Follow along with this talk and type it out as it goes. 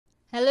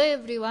Hello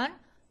everyone,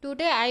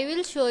 today I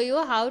will show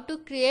you how to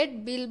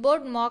create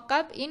Billboard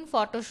Mockup in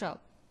Photoshop.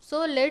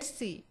 So let's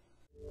see.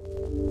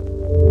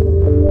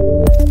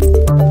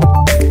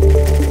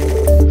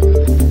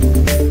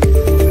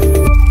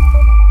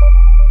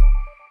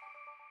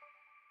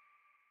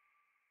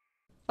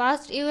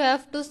 First you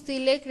have to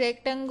select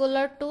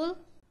rectangular tool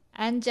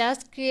and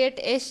just create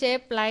a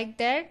shape like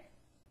that.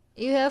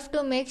 You have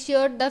to make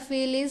sure the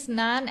fill is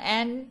none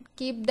and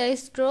keep the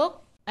stroke.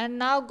 And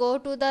now go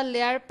to the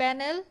layer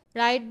panel,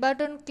 right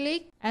button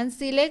click and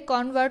select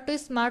convert to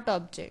smart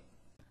object.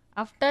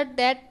 After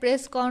that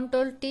press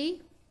Ctrl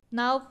T.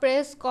 Now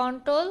press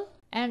Ctrl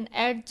and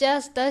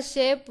adjust the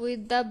shape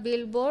with the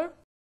billboard.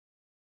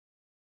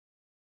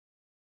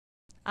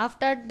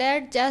 After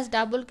that just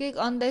double click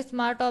on the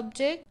smart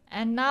object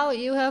and now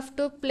you have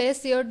to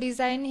place your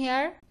design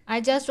here.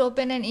 I just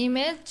open an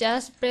image,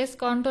 just press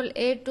Ctrl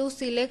A to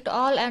select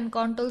all and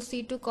Ctrl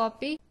C to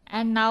copy.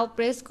 And now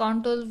press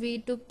Ctrl V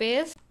to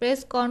paste.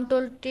 Press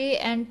Ctrl T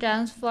and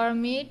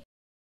transform it.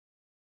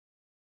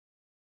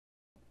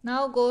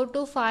 Now go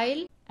to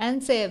file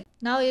and save.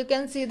 Now you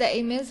can see the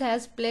image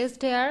has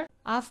placed here.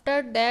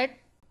 After that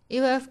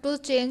you have to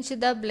change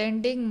the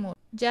blending mode.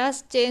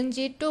 Just change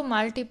it to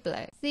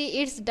multiply. See,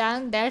 it's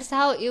done. That's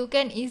how you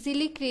can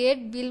easily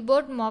create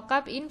Billboard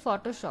Mockup in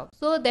Photoshop.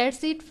 So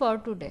that's it for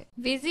today.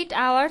 Visit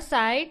our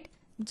site.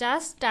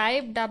 Just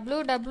type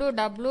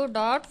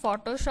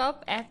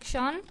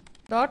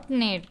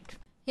www.photoshopaction.net.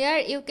 Here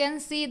you can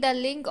see the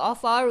link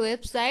of our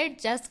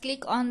website. Just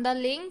click on the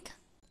link.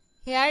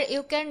 Here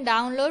you can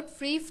download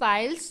free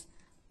files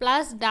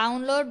plus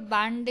download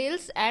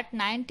bundles at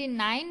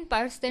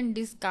 99%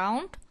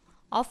 discount.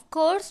 Of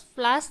course,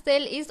 flash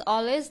sale is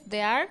always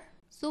there.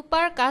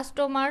 Super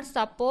customer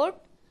support,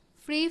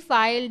 free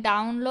file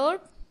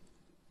download,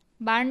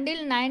 bundle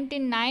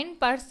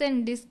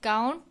 99%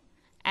 discount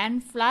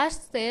and flash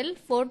sale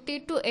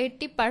 40 to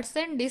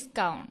 80%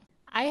 discount.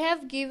 I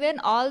have given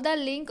all the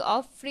link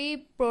of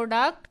free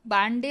product,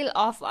 bundle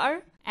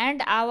offer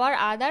and our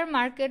other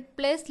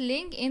marketplace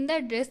link in the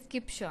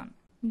description.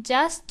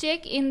 Just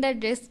check in the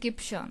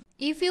description.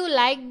 If you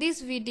like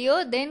this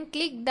video, then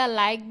click the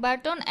like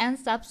button and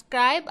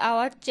subscribe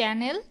our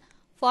channel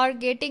for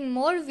getting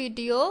more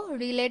video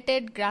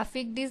related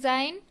graphic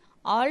design,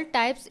 all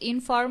types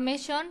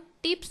information,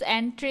 tips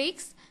and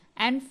tricks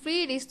and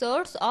free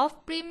resource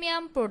of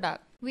premium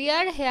product. We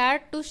are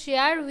here to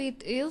share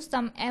with you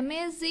some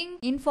amazing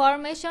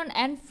information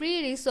and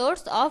free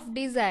resource of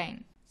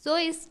design. So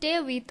stay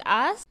with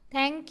us.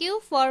 Thank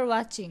you for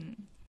watching.